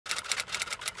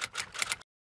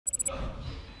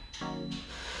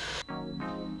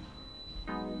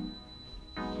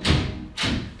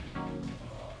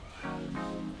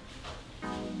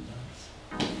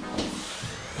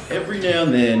Every now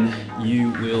and then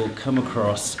you will come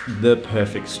across the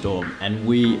perfect storm, and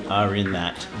we are in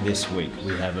that this week.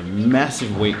 We have a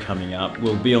massive week coming up.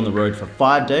 We'll be on the road for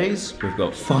 5 days. We've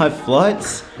got 5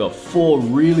 flights. We've got 4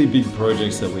 really big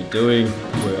projects that we're doing.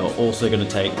 We're also going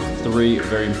to take 3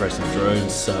 very impressive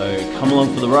drones, so come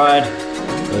along for the ride.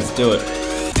 Let's do it.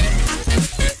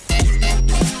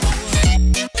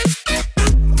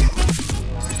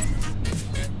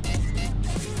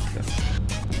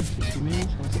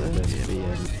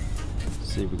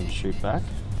 See if we can shoot back.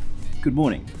 Good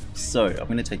morning. So I'm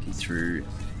going to take you through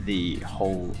the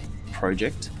whole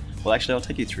project. Well, actually, I'll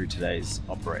take you through today's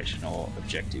operational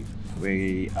objective.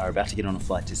 We are about to get on a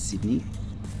flight to Sydney.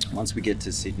 Once we get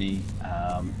to Sydney,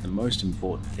 the most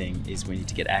important thing is we need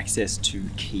to get access to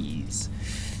keys.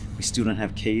 We still don't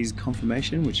have keys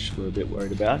confirmation, which we're a bit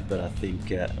worried about, but I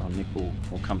think Nik will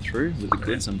come through with the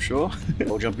goods, I'm sure.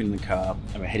 We'll jump in the car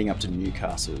and we're heading up to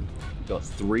Newcastle. We've got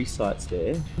 3 sites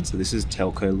there. So this is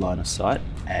telco line of sight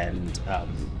and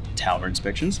tower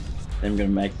inspections. Then we're going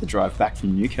to make the drive back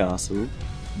from Newcastle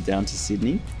down to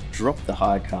Sydney, drop the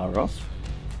hire car off,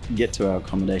 get to our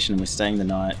accommodation, and we're staying the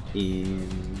night in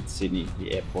Sydney,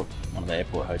 the airport, one of the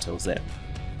airport hotels there.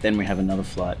 Then we have another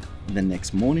flight the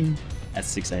next morning at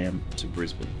 6 AM to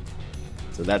Brisbane.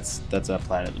 So that's our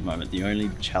plan at the moment. The only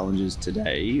challenges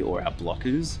today, or our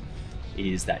blockers,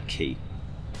 is that key.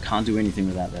 Can't do anything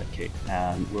without that key.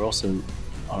 We're also,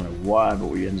 I don't know why, but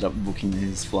we ended up booking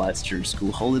these flights during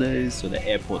school holidays, so the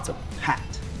airports are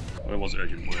packed. Well, it was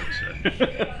urgent work,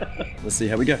 so. Let's see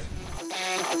how we go.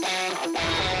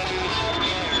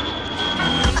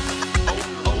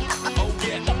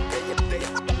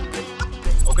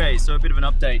 Okay, so a bit of an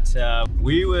update.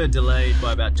 We were delayed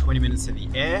by about 20 minutes in the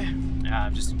air,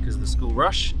 just because of the school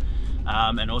rush,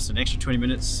 and also an extra 20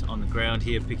 minutes on the ground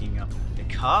here picking up the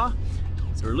car.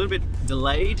 So we're a little bit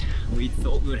delayed. We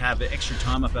thought we would have extra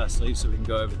time up our sleeves so we can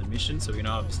go over the mission, so we're going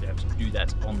to obviously have to do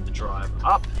that on the drive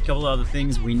up. A couple of other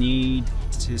things, we need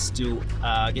to still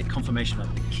get confirmation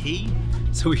of the key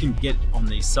so we can get on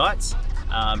these sites.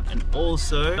 And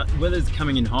also, weather's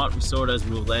coming in hot. We saw it as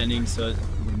we were landing, so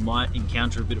we might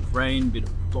encounter a bit of rain, a bit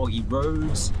of boggy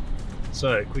roads.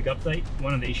 So, quick update.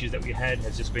 One of the issues that we had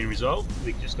has just been resolved.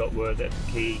 We just got word that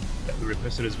the key that we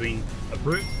requested has been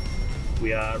approved.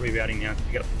 We are rerouting now to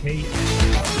pick up the key.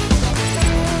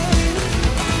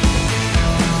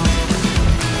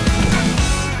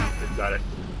 We've got it.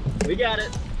 We got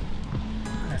it.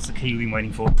 That's the key we've been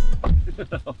waiting for.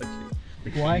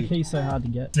 Why are keys so hard to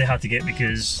get? They're hard to get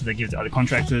because they give it to other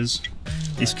contractors.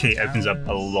 This key opens up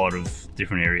a lot of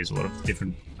different areas, a lot of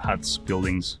different huts,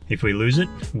 buildings. If we lose it,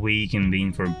 we can be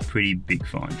in for a pretty big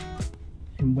fine.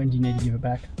 And when do you need to give it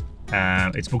back?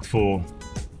 It's booked for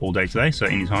all day today, so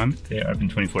anytime. They're open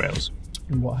 24 hours.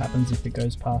 And what happens if it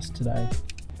goes past today?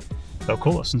 They'll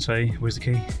call us and say, where's the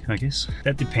key, I guess.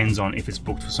 That depends on if it's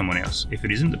booked for someone else. If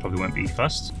it isn't, they probably won't be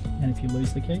fussed. And if you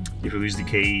lose the key? If we lose the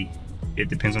key, it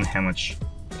depends on how much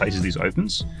places this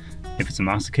opens. If it's a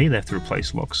master key, they have to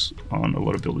replace locks on a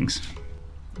lot of buildings.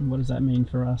 And what does that mean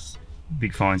for us?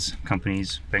 Big fines,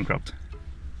 companies bankrupt.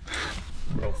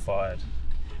 We're all fired.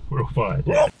 We're all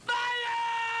fired.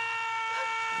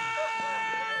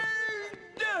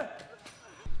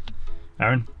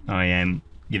 Aaron, I am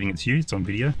giving it to you. It's on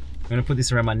video. I'm going to put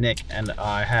this around my neck, and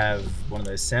I have one of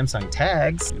those Samsung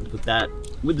tags. I'm going to put that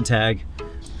with the tag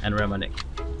and around my neck.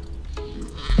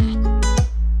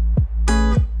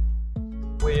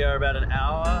 We are about an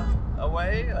hour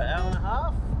away, an hour and a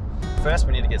half. First,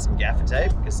 we need to get some gaffer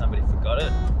tape because somebody forgot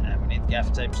it, and we need the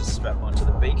gaffer tape to strap onto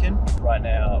the beacon. Right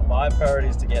now, my priority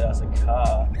is to get us a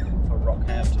car for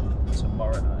Rockhampton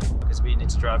tomorrow night because we need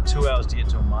to drive 2 hours to get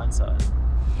to a mine site.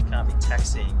 Can't be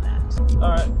taxiing that.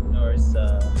 All right, no worries.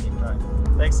 Keep going.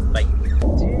 Thanks. Bye.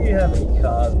 Do you have any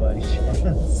cars by any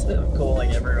chance? I'm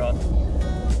calling everyone.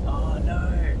 Oh no.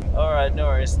 All right, no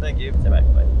worries. Thank you. Stay back.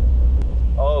 Bye.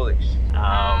 Holy shit.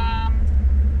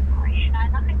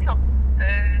 Nothing till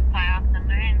Thursday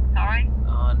afternoon. Sorry.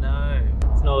 Oh no.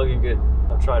 It's not looking good.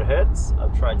 I've tried Hertz.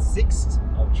 I've tried Sixt.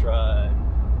 I've tried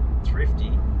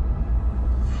Thrifty.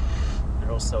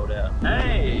 They're all sold out.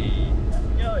 Hey, how's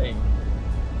it going?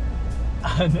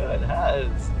 I know it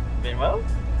has. Been well?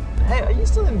 Hey, are you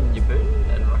still in Yaboon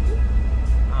and Rocky?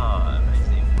 Oh,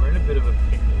 amazing. We're in a bit of a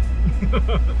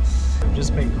pickle. We've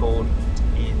just been called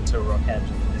into Rockhampton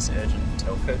for this urgent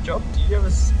telco job. Do you have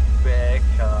a spare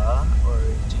car, or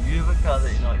do you have a car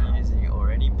that you're not using,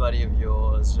 or anybody of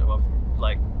yours,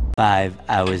 like 5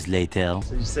 hours later.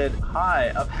 So you said,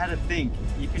 hi, I've had a think.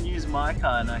 You can use my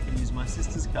car and I can use my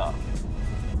sister's car.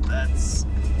 That's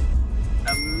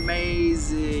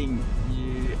amazing.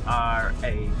 You are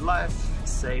a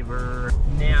lifesaver.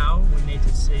 Now we need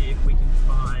to see if we can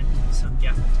find some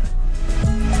gaffer tape.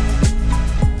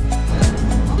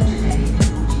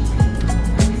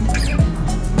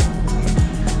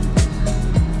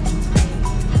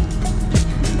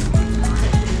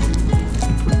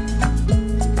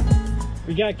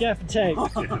 We got gaffer tape. Oh,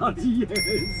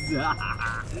 yes.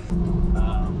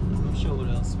 I'm not sure what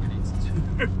else we need to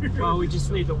do. Well, we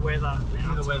just need the weather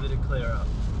now. The weather to clear up.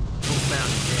 All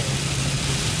found there.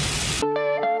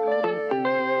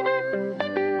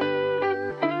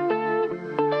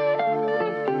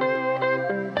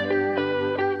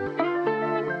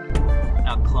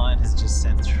 Our client has just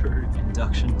sent through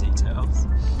induction details.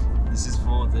 This is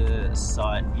for the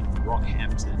site in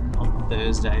Rockhampton on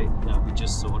Thursday. We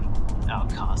just sorted our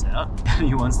cars out.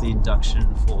 He wants the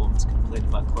induction forms completed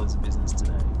by close of business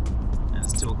today. And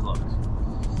it's 2 o'clock.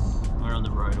 We're on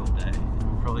the road all day.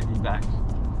 We'll probably be back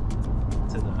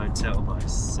to the hotel by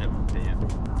 7 PM.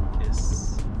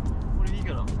 Guess, what have you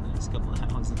got on for the next couple of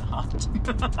hours and a half?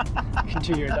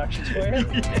 Continue your inductions for you?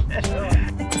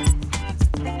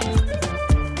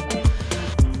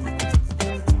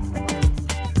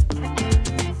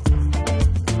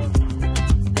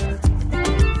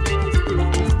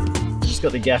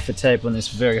 Got the gaffer tape on this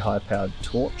very high powered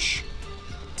torch.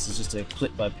 This is just a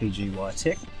clip by PGY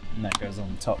Tech and that goes on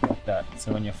the top like that.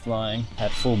 So when you're flying at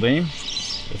full beam,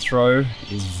 the throw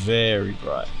is very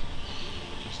bright.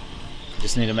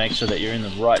 Just need to make sure that you're in the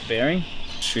right bearing,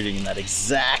 shooting in that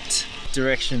exact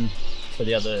direction for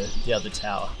the other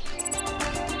tower.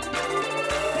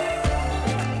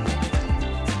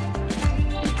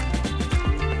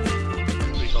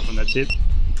 Click off on that tip.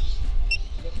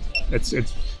 It's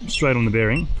straight on the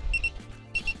bearing.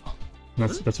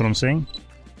 That's what I'm seeing.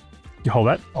 You hold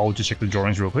that. I'll just check the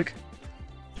drawings real quick.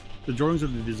 The drawings are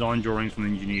the design drawings from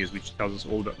the engineers, which tells us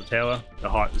all about the tower, the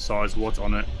height, the size, what's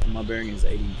on it. My bearing is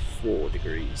 84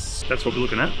 degrees. That's what we're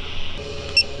looking at.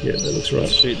 Yeah, that looks right.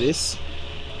 Let's shoot this.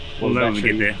 We'll know when we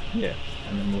get there. Yeah,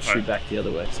 and then we'll shoot back the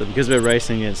other way. So because we're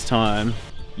racing against time,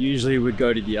 usually we'd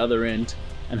go to the other end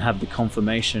and have the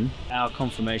confirmation. Our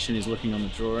confirmation is looking on the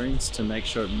drawings to make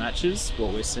sure it matches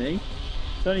what we're seeing.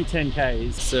 It's only 10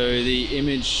 Ks, so the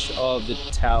image of the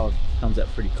tower comes out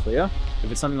pretty clear.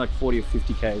 If it's something like 40 or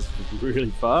 50 Ks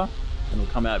really far, and it'll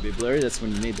come out a bit blurry, that's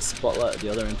when you need the spotlight at the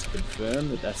other end to confirm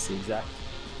that that's the exact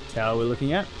tower we're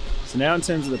looking at. So now in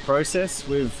terms of the process,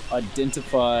 we've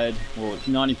identified, well,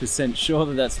 90% sure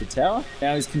that that's the tower.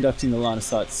 Now he's conducting the line of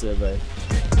sight survey.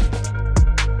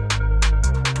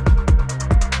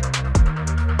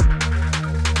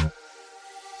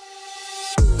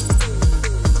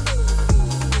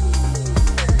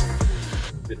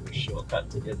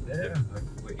 To get there,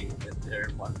 hopefully we can get there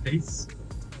in one piece.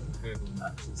 Google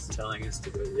Maps is telling us to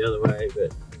go the other way,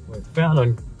 but we've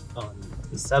found on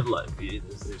the satellite view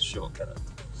there's this shortcut.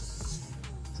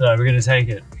 So we're going to take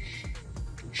it.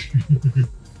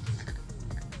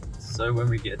 So when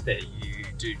we get there, you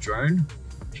do drone,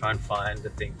 try and find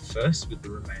the thing first with the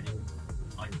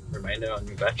remainder on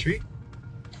your battery,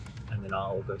 and then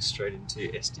I'll go straight into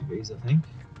SDVs, I think.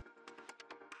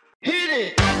 Hit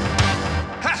it!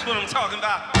 That's what I'm talking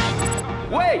about.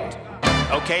 Wait!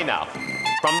 Okay, now,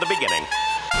 from the beginning.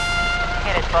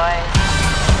 Hit it, boys.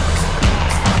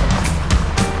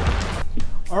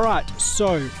 Alright,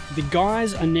 so the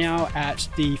guys are now at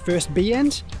the first B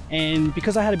end, and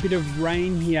because I had a bit of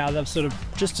rain here, they've sort of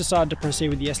just decided to proceed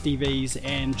with the SDVs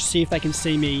and see if they can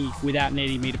see me without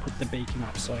needing me to put the beacon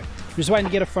up. So I'm just waiting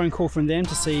to get a phone call from them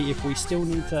to see if we still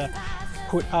need to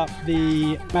put up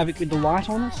the Mavic with the light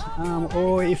on it,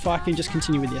 or if I can just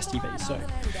continue with the SDV. So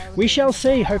we shall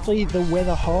see. Hopefully the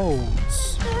weather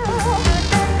holds.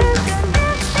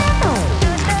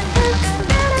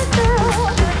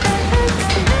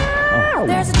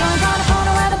 There's a joint on a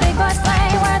corner where the big boys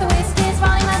play, where the whiskey's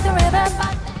running like the river.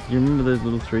 You remember those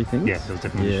little 3 things? Yeah, there's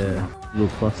definitely little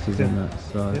clusters on that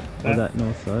side, Yep, or that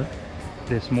north side.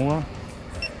 They're smaller.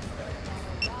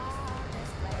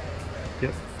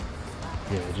 Yep.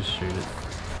 Yeah, just shoot it.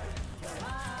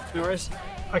 No worries.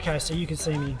 Okay, so you can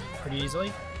see me pretty easily.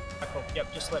 Cool.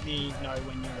 Yep, just let me know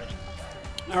when you're ready.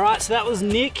 Alright, so that was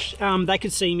Nick. They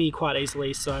could see me quite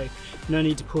easily, so no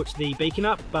need to put the beacon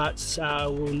up, but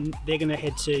they're going to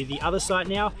head to the other site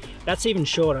now. That's even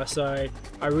shorter, so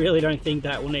I really don't think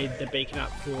that we'll need the beacon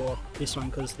up for this one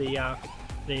because the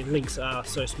links are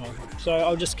so small. So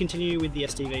I'll just continue with the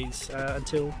SDVs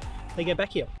until they get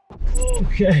back here.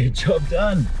 Okay, job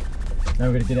done. Now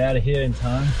we're gonna get out of here in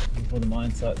time before the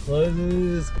mine site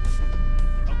closes.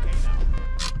 Okay, now,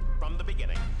 from the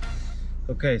beginning.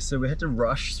 Okay, so we had to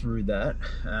rush through that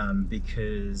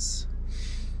because,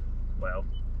 well,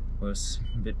 we were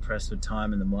a bit pressed for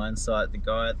time in the mine site. The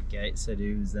guy at the gate said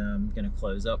he was gonna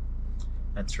close up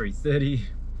at 3:30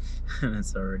 and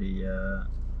it's already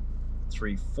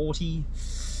 3:40,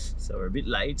 so we're a bit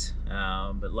late,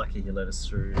 but lucky he let us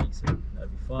through. He said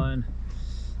that'd be fine.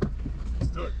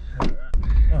 Let's do it. Alright.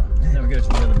 Oh, now we go to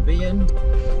the other B end.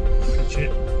 Good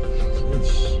shit. Good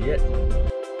shit.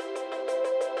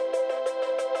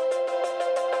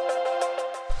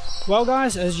 Well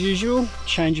guys, as usual,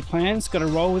 change your plans, got to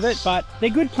roll with it, but they're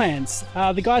good plans.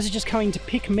 The guys are just coming to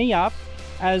pick me up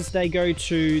as they go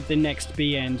to the next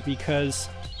B end because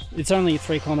it's only a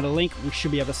 3-kilometer link. We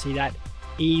should be able to see that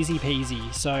easy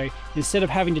peasy. So instead of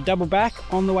having to double back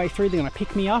on the way through, they're going to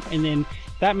pick me up, and then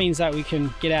that means that we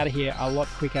can get out of here a lot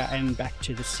quicker and back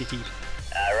to the city.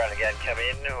 Run again, come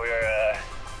in. We're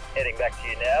heading back to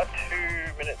you now,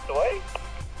 2 minutes away.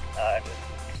 Just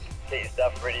get your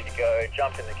stuff ready to go,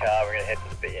 jump in the car, we're going to head to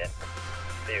the BN.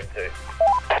 See you in 2.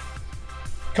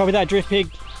 Copy that, Drift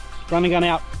Pig. Run and gun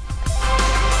out.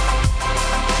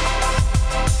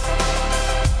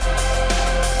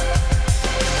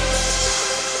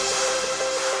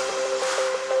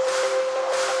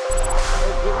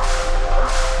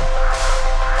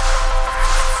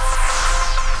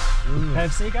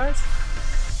 KFC, guys?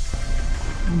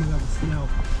 Oh my god, the smell.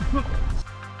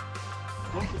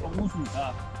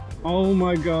 Oh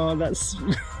my god, that's...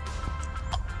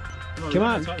 Come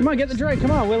on, get the drink,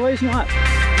 come on, we're losing light.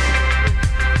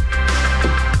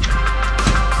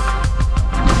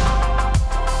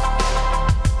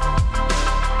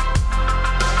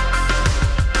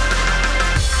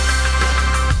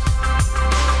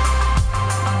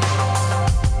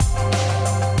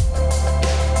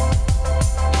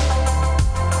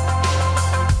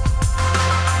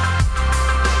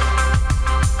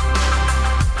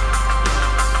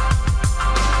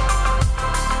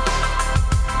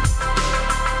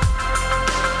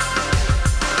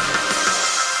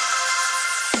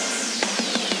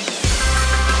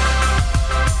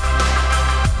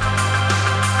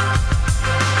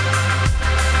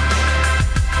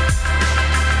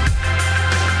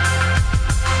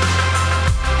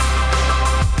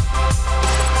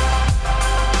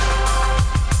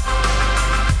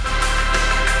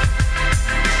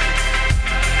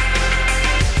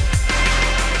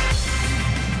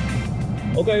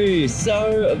 Okay,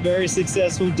 so a very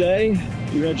successful day.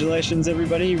 Congratulations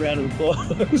everybody, round of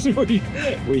applause.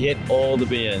 we hit all the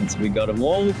BNs. We got them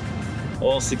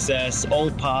all success,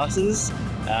 all passes.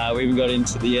 We even got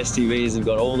into the STVs and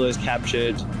got all those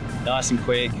captured nice and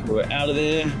quick. We're out of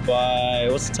there by,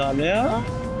 what's the time now?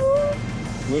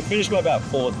 We're finished by about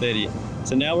 4:30.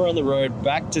 So now we're on the road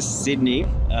back to Sydney.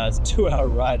 It's a 2-hour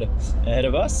ride ahead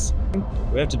of us.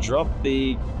 We have to drop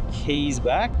the keys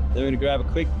back. Then we're gonna grab a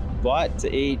quick bite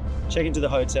to eat, check into the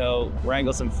hotel,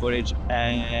 wrangle some footage,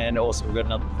 and also we've got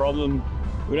another problem.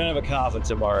 We don't have a car for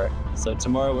tomorrow. So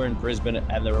tomorrow we're in Brisbane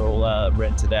and they're all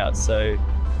rented out. So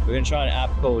we're gonna try an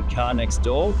app called Car Next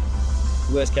Door.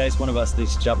 Worst case, one of us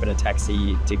needs to jump in a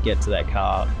taxi to get to that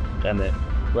car and then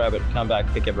grab it, come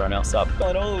back, pick everyone else up.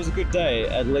 All in all, it was a good day.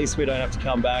 At least we don't have to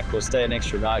come back or stay an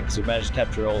extra night because we managed to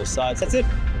capture all the sites. That's it.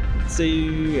 See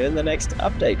you in the next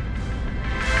update.